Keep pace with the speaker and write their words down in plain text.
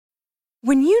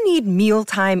When you need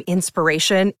mealtime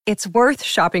inspiration, it's worth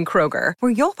shopping Kroger,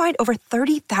 where you'll find over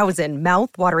 30,000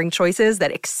 mouth-watering choices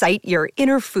that excite your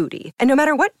inner foodie. And no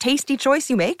matter what tasty choice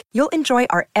you make, you'll enjoy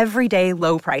our everyday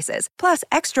low prices, plus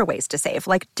extra ways to save,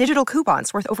 like digital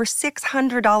coupons worth over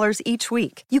 $600 each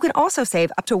week. You can also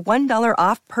save up to $1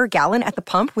 off per gallon at the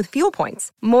pump with fuel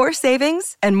points. More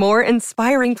savings and more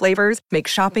inspiring flavors make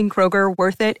shopping Kroger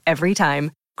worth it every time.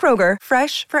 Kroger,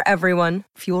 fresh for everyone.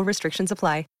 Fuel restrictions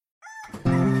apply.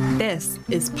 This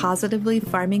is Positively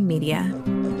Farming Media.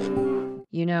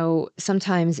 You know,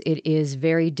 sometimes it is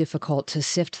very difficult to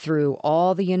sift through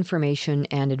all the information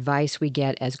and advice we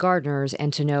get as gardeners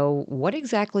and to know what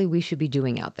exactly we should be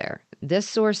doing out there. This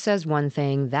source says one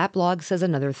thing, that blog says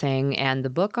another thing, and the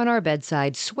book on our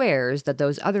bedside swears that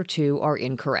those other two are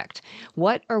incorrect.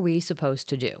 What are we supposed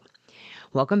to do?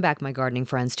 Welcome back, my gardening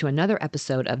friends, to another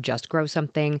episode of Just Grow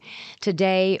Something.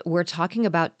 Today, we're talking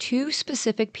about two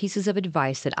specific pieces of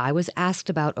advice that I was asked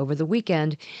about over the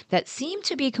weekend that seem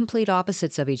to be complete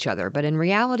opposites of each other, but in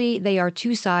reality, they are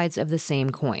two sides of the same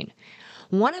coin.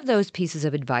 One of those pieces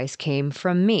of advice came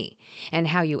from me, and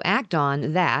how you act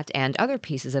on that and other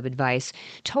pieces of advice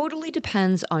totally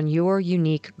depends on your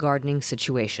unique gardening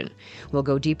situation. We'll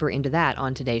go deeper into that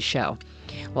on today's show.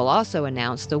 We'll also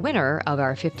announce the winner of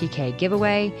our 50K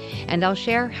giveaway, and I'll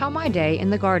share how my day in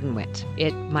the garden went.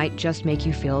 It might just make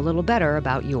you feel a little better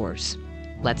about yours.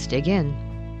 Let's dig in.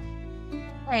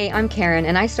 Hey, I'm Karen,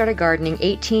 and I started gardening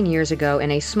 18 years ago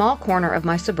in a small corner of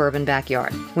my suburban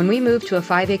backyard. When we moved to a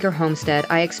 5-acre homestead,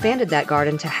 I expanded that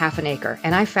garden to half an acre,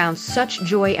 and I found such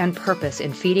joy and purpose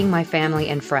in feeding my family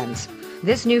and friends.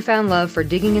 This newfound love for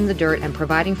digging in the dirt and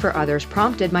providing for others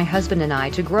prompted my husband and I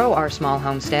to grow our small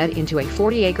homestead into a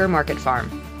 40-acre market farm.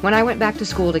 When I went back to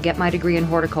school to get my degree in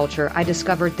horticulture, I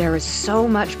discovered there is so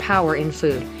much power in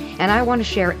food, and I want to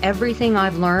share everything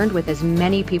I've learned with as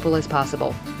many people as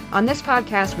possible. On this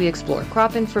podcast, we explore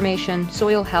crop information,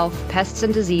 soil health, pests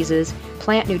and diseases,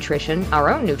 plant nutrition, our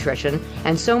own nutrition,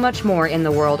 and so much more in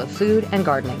the world of food and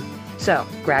gardening. So,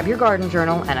 grab your garden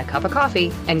journal and a cup of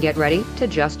coffee and get ready to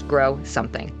just grow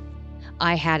something.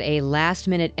 I had a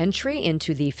last-minute entry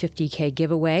into the 50K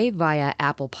giveaway via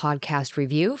Apple Podcast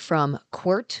review from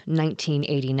Quirt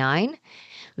 1989.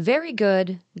 Very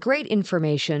good, great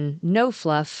information, no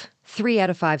fluff, 3 out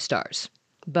of 5 stars.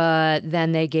 But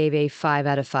then they gave a 5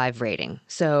 out of 5 rating.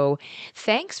 So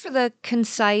thanks for the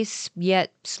concise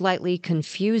yet slightly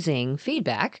confusing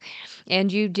feedback,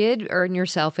 and you did earn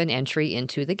yourself an entry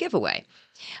into the giveaway.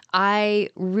 I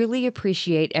really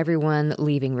appreciate everyone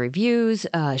leaving reviews,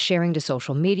 sharing to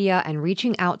social media, and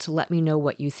reaching out to let me know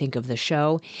what you think of the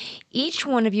show. Each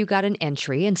one of you got an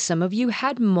entry, and some of you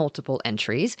had multiple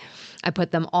entries. I put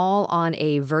them all on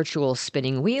a virtual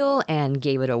spinning wheel and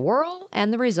gave it a whirl,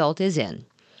 and the result is in.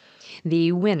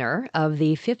 The winner of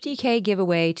the 50K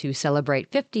giveaway to celebrate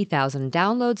 50,000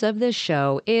 downloads of this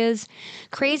show is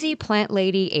Crazy Plant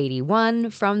Lady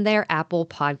 81 from their Apple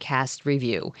Podcast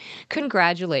review.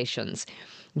 Congratulations.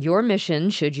 Your mission,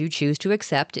 should you choose to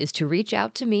accept, is to reach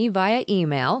out to me via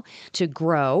email to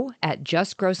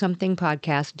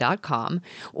grow@justgrowsomethingpodcast.com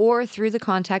or through the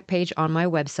contact page on my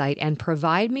website and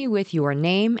provide me with your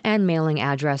name and mailing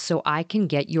address so I can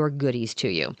get your goodies to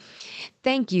you.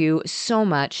 Thank you so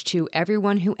much to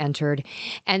everyone who entered,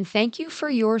 and thank you for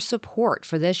your support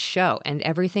for this show and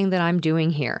everything that I'm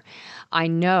doing here. I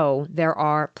know there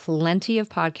are plenty of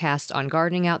podcasts on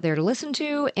gardening out there to listen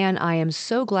to, and I am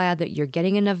so glad that you're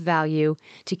getting enough value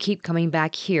to keep coming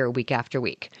back here week after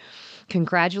week.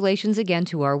 Congratulations again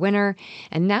to our winner,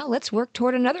 and now let's work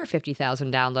toward another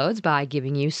 50,000 downloads by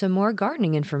giving you some more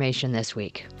gardening information this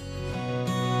week.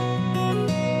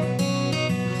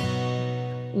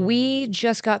 We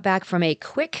just got back from a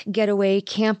quick getaway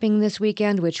camping this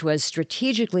weekend, which was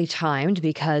strategically timed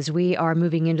because we are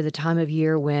moving into the time of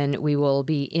year when we will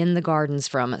be in the gardens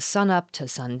from sunup to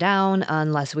sundown,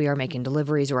 unless we are making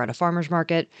deliveries or at a farmer's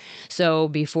market. So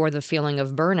before the feeling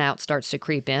of burnout starts to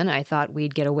creep in, I thought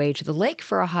we'd get away to the lake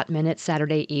for a hot minute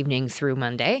Saturday evening through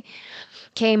Monday.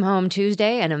 Came home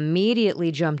Tuesday and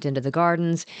immediately jumped into the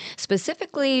gardens,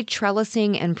 specifically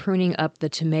trellising and pruning up the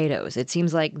tomatoes. It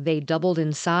seems like they doubled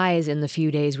in size in the few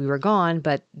days we were gone,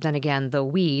 but then again, the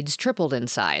weeds tripled in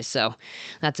size, so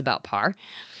that's about par.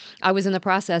 I was in the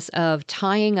process of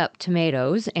tying up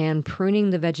tomatoes and pruning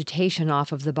the vegetation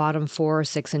off of the bottom 4 or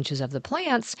 6 inches of the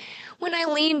plants when I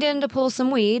leaned in to pull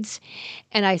some weeds,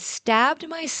 and I stabbed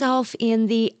myself in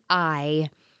the eye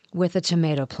with a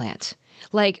tomato plant.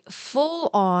 Like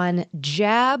full on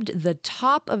jabbed the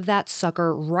top of that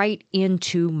sucker right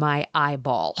into my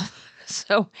eyeball.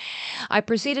 So I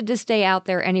proceeded to stay out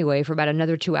there anyway for about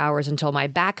another 2 hours until my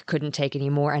back couldn't take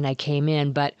anymore and I came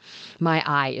in, but my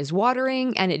eye is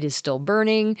watering and it is still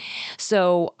burning.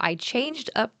 So I changed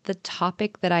up the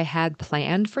topic that I had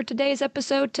planned for today's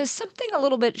episode to something a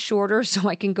little bit shorter so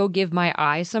I can go give my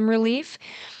eye some relief.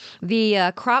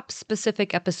 The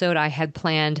crop-specific episode I had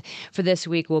planned for this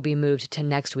week will be moved to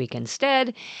next week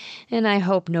instead, and I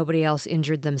hope nobody else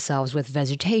injured themselves with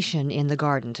vegetation in the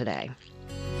garden today.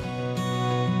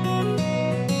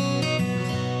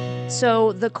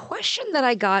 So the question that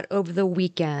I got over the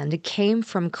weekend came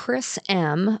from Chris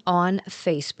M. on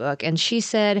Facebook, and she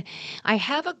said, I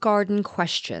have a garden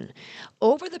question.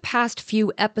 Over the past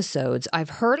few episodes, I've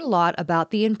heard a lot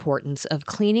about the importance of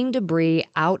cleaning debris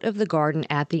out of the garden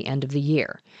at the end of the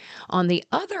year. On the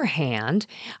other hand,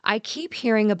 I keep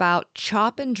hearing about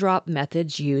chop and drop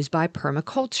methods used by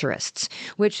permaculturists,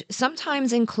 which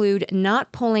sometimes include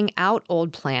not pulling out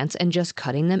old plants and just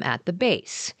cutting them at the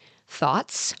base.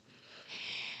 Thoughts?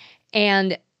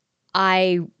 And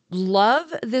I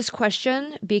love this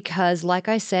question because, like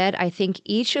I said, I think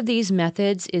each of these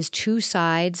methods is two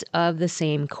sides of the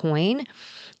same coin.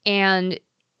 And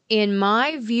in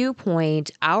my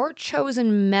viewpoint, our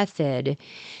chosen method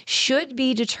should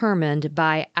be determined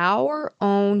by our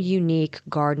own unique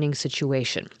gardening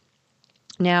situation.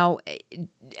 Now,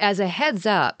 as a heads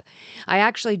up, I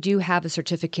actually do have a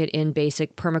certificate in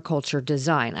basic permaculture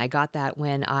design. I got that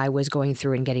when I was going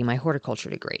through and getting my horticulture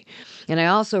degree. And I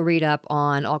also read up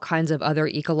on all kinds of other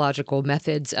ecological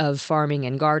methods of farming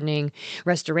and gardening,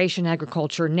 restoration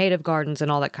agriculture, native gardens, and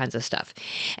all that kinds of stuff.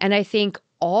 And I think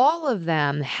all of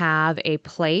them have a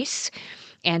place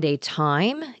and a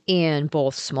time in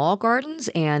both small gardens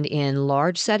and in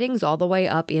large settings, all the way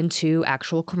up into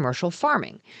actual commercial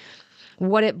farming.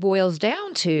 What it boils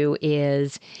down to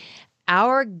is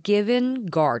our given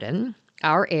garden,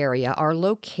 our area, our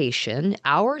location,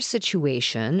 our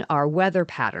situation, our weather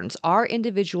patterns, our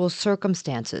individual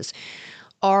circumstances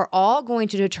are all going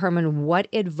to determine what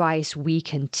advice we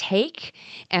can take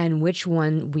and which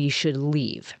one we should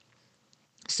leave.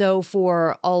 So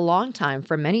for a long time,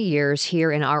 for many years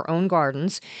here in our own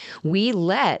gardens, we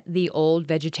let the old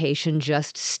vegetation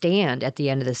just stand at the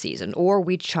end of the season, or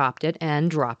we chopped it and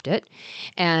dropped it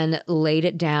and laid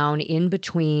it down in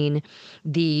between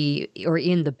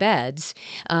in the beds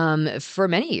for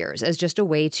many years as just a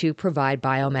way to provide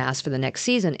biomass for the next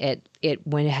season. It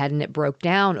went ahead and it broke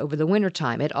down over the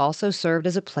wintertime. It also served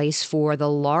as a place for the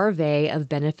larvae of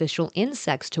beneficial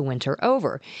insects to winter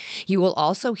over. You will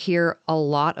also hear a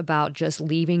lot about just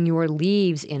leaving your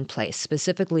leaves in place,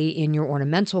 specifically in your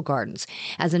ornamental gardens,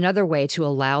 as another way to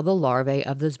allow the larvae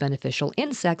of those beneficial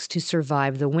insects to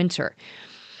survive the winter.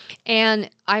 And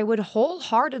I would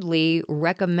wholeheartedly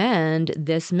recommend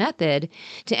this method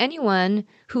to anyone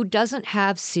who doesn't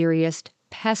have serious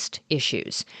pest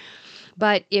issues.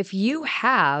 But if you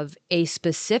have a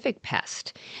specific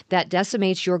pest that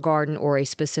decimates your garden or a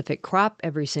specific crop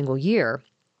every single year,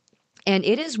 and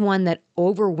it is one that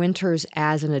overwinters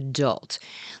as an adult,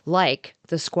 like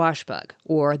the squash bug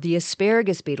or the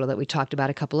asparagus beetle that we talked about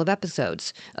a couple of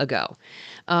episodes ago,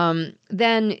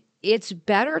 then it's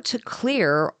better to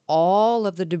clear all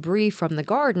of the debris from the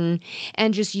garden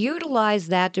and just utilize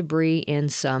that debris in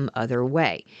some other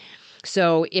way.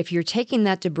 So if you're taking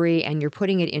that debris and you're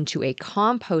putting it into a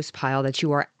compost pile that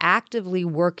you are actively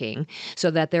working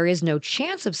so that there is no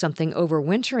chance of something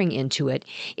overwintering into it,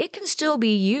 it can still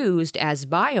be used as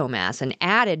biomass and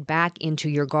added back into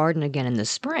your garden again in the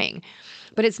spring.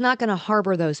 But it's not going to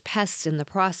harbor those pests in the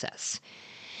process.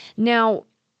 Now,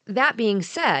 that being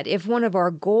said, if one of our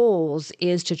goals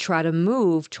is to try to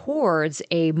move towards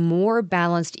a more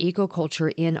balanced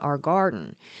ecoculture in our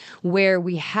garden, where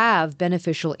we have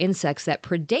beneficial insects that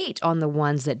predate on the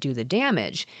ones that do the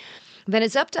damage, then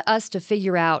it's up to us to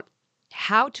figure out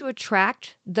how to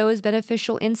attract those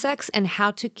beneficial insects and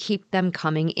how to keep them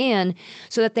coming in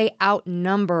so that they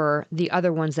outnumber the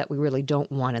other ones that we really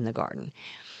don't want in the garden.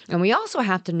 And we also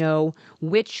have to know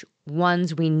which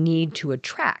ones we need to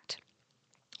attract.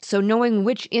 So knowing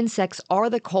which insects are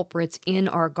the culprits in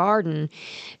our garden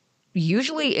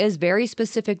usually is very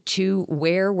specific to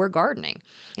where we're gardening.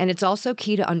 And it's also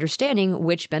key to understanding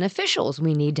which beneficials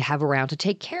we need to have around to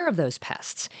take care of those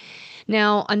pests.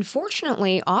 Now,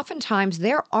 unfortunately, oftentimes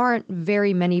there aren't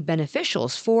very many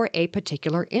beneficials for a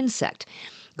particular insect.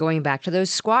 Going back to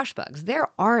those squash bugs, there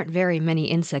aren't very many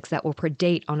insects that will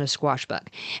predate on a squash bug.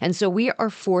 And so we are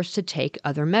forced to take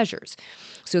other measures.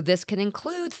 So this can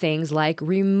include things like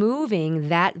removing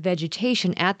that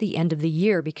vegetation at the end of the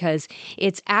year because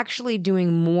it's actually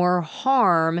doing more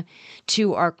harm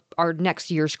to our next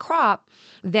year's crop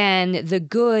than the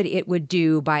good it would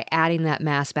do by adding that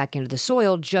mass back into the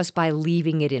soil just by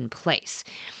leaving it in place.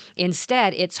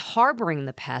 Instead, it's harboring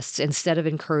the pests instead of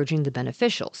encouraging the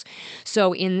beneficials.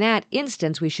 So in that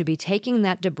instance, we should be taking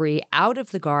that debris out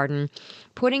of the garden,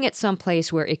 putting it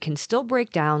someplace where it can still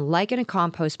break down, like in a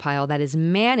compost pile that is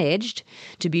managed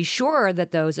to be sure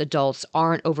that those adults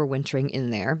aren't overwintering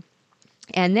in there.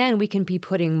 And then we can be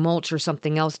putting mulch or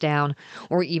something else down,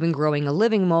 or even growing a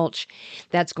living mulch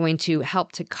that's going to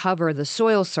help to cover the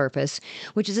soil surface,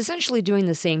 which is essentially doing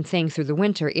the same thing through the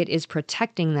winter. It is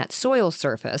protecting that soil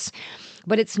surface,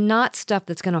 but it's not stuff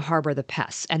that's going to harbor the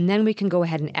pests. And then we can go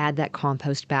ahead and add that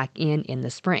compost back in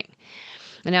the spring.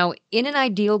 Now, in an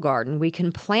ideal garden, we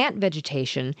can plant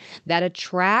vegetation that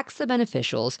attracts the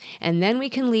beneficials, and then we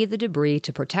can leave the debris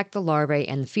to protect the larvae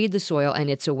and feed the soil, and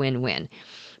it's a win-win.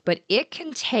 But it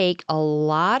can take a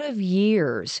lot of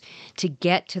years to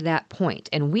get to that point,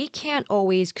 and we can't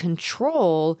always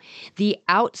control the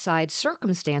outside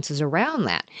circumstances around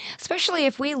that, especially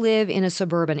if we live in a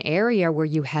suburban area where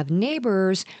you have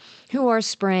neighbors who are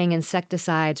spraying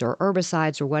insecticides or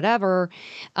herbicides or whatever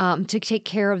to take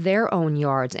care of their own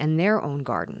yards and their own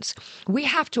gardens. We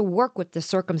have to work with the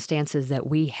circumstances that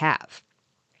we have.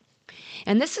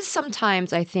 And this is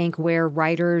sometimes, I think, where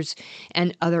writers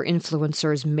and other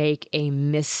influencers make a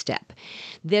misstep.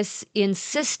 This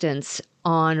insistence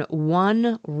on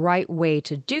one right way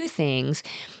to do things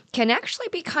can actually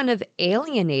be kind of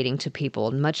alienating to people,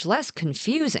 much less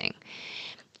confusing.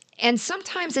 And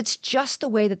sometimes it's just the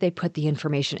way that they put the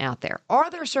information out there.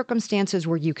 Are there circumstances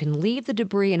where you can leave the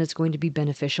debris and it's going to be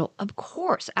beneficial? Of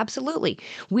course, absolutely.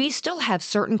 We still have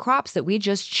certain crops that we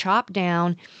just chop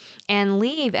down and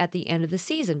leave at the end of the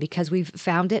season because we've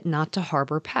found it not to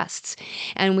harbor pests.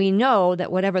 And we know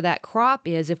that whatever that crop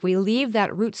is, if we leave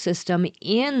that root system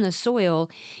in the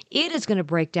soil, it is going to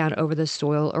break down over the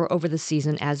soil or over the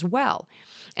season as well.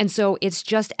 And so it's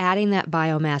just adding that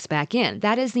biomass back in.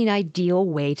 That is the ideal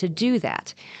way to do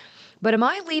that. But am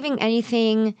I leaving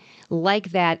anything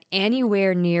like that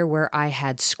anywhere near where I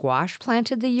had squash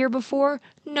planted the year before?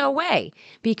 No way,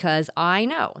 because I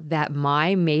know that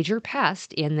my major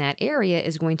pest in that area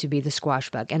is going to be the squash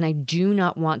bug, and I do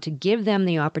not want to give them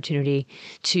the opportunity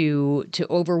to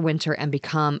overwinter and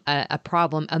become a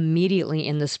problem immediately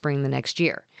in the spring the next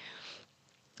year.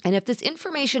 And if this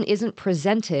information isn't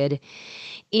presented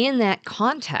in that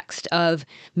context of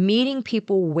meeting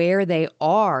people where they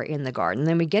are in the garden,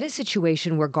 then we get a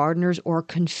situation where gardeners are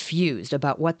confused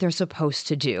about what they're supposed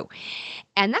to do.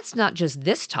 And that's not just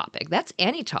this topic, that's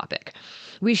any topic.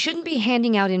 We shouldn't be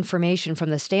handing out information from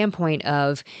the standpoint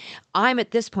of, I'm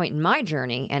at this point in my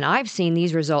journey and I've seen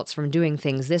these results from doing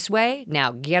things this way,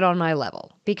 now get on my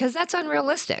level, because that's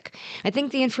unrealistic. I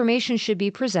think the information should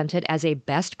be presented as a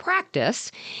best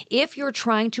practice if you're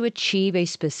trying to achieve a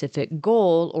specific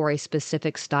goal or a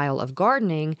specific style of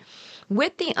gardening,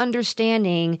 with the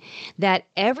understanding that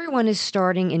everyone is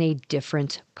starting in a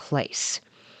different place.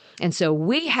 And so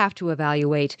we have to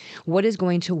evaluate what is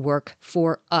going to work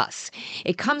for us.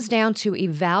 It comes down to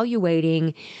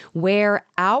evaluating where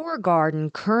our garden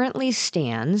currently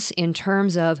stands in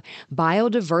terms of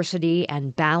biodiversity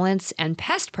and balance and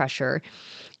pest pressure,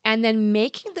 and then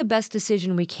making the best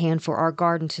decision we can for our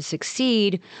garden to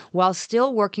succeed while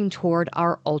still working toward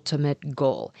our ultimate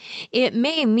goal. It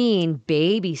may mean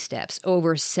baby steps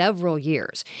over several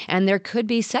years, and there could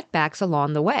be setbacks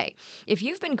along the way. If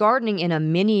you've been gardening in a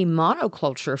mini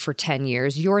monoculture for 10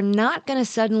 years, you're not going to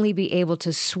suddenly be able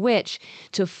to switch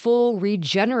to full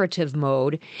regenerative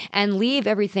mode and leave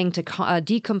everything to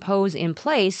decompose in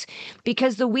place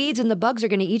because the weeds and the bugs are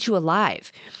going to eat you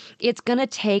alive. It's going to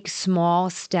take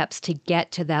small steps to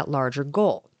get to that larger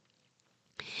goal.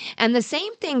 And the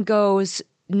same thing goes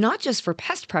not just for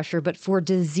pest pressure, but for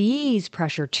disease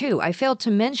pressure too. I failed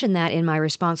to mention that in my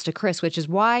response to Chris, which is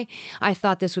why I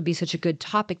thought this would be such a good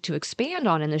topic to expand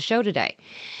on in the show today.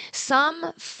 Some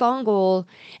fungal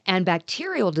and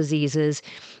bacterial diseases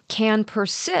can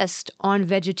persist on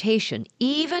vegetation,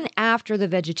 even after the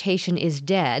vegetation is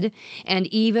dead and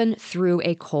even through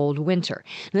a cold winter.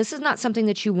 And this is not something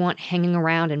that you want hanging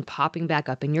around and popping back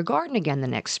up in your garden again the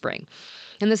next spring.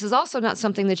 And this is also not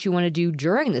something that you want to do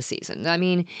during the season. I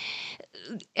mean,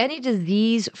 any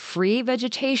disease-free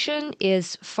vegetation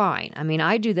is fine. I mean,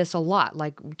 I do this a lot.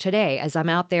 Like today, as I'm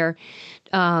out there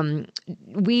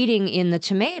weeding in the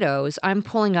tomatoes, I'm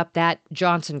pulling up that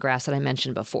Johnson grass that I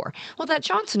mentioned before. Well, that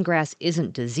Johnson grass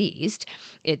isn't diseased.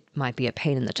 It might be a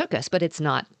pain in the tuchus, but it's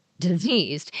not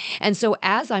diseased. And so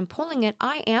as I'm pulling it,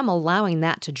 I am allowing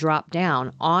that to drop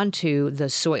down onto the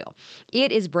soil.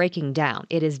 It is breaking down.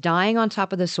 It is dying on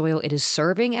top of the soil. It is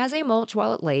serving as a mulch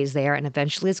while it lays there, and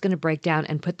eventually it's going to break down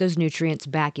and put those nutrients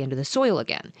back into the soil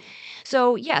again.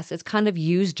 So yes, it's kind of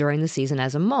used during the season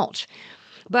as a mulch.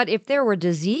 But if there were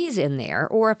disease in there,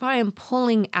 or if I am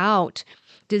pulling out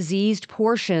diseased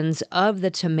portions of the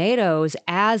tomatoes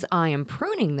as I am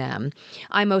pruning them,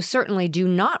 I most certainly do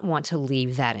not want to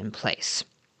leave that in place.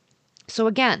 So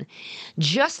again,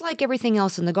 just like everything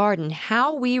else in the garden,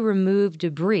 how we remove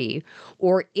debris,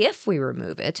 or if we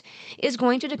remove it, is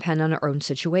going to depend on our own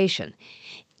situation.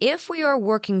 If we are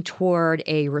working toward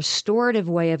a restorative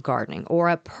way of gardening or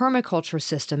a permaculture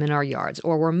system in our yards,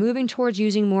 or we're moving towards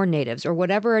using more natives or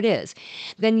whatever it is,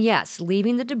 then yes,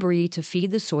 leaving the debris to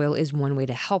feed the soil is one way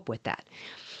to help with that.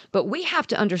 But we have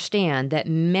to understand that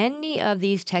many of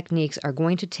these techniques are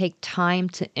going to take time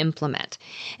to implement.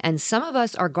 And some of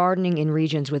us are gardening in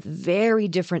regions with very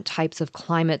different types of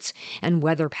climates and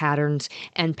weather patterns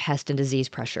and pest and disease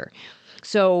pressure.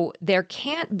 So there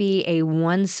can't be a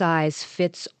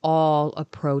one-size-fits-all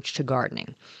approach to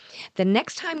gardening. The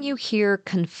next time you hear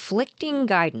conflicting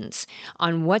guidance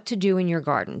on what to do in your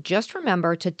garden, just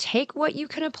remember to take what you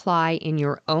can apply in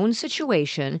your own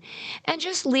situation and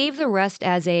just leave the rest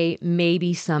as a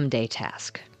maybe someday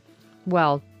task.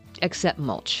 Well, except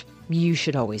mulch. You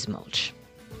should always mulch.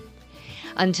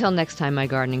 Until next time, my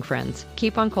gardening friends,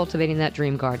 keep on cultivating that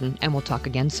dream garden, and we'll talk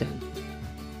again soon.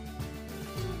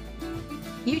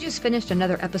 You just finished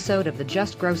another episode of the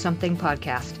Just Grow Something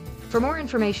podcast. For more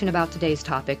information about today's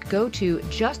topic, go to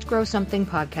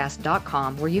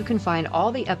justgrowsomethingpodcast.com, where you can find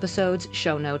all the episodes,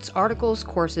 show notes, articles,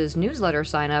 courses, newsletter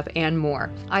sign up, and more.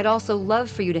 I'd also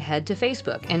love for you to head to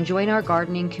Facebook and join our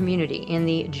gardening community in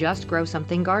the Just Grow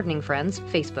Something Gardening Friends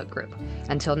Facebook group.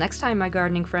 Until next time, my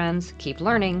gardening friends, keep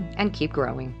learning and keep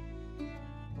growing.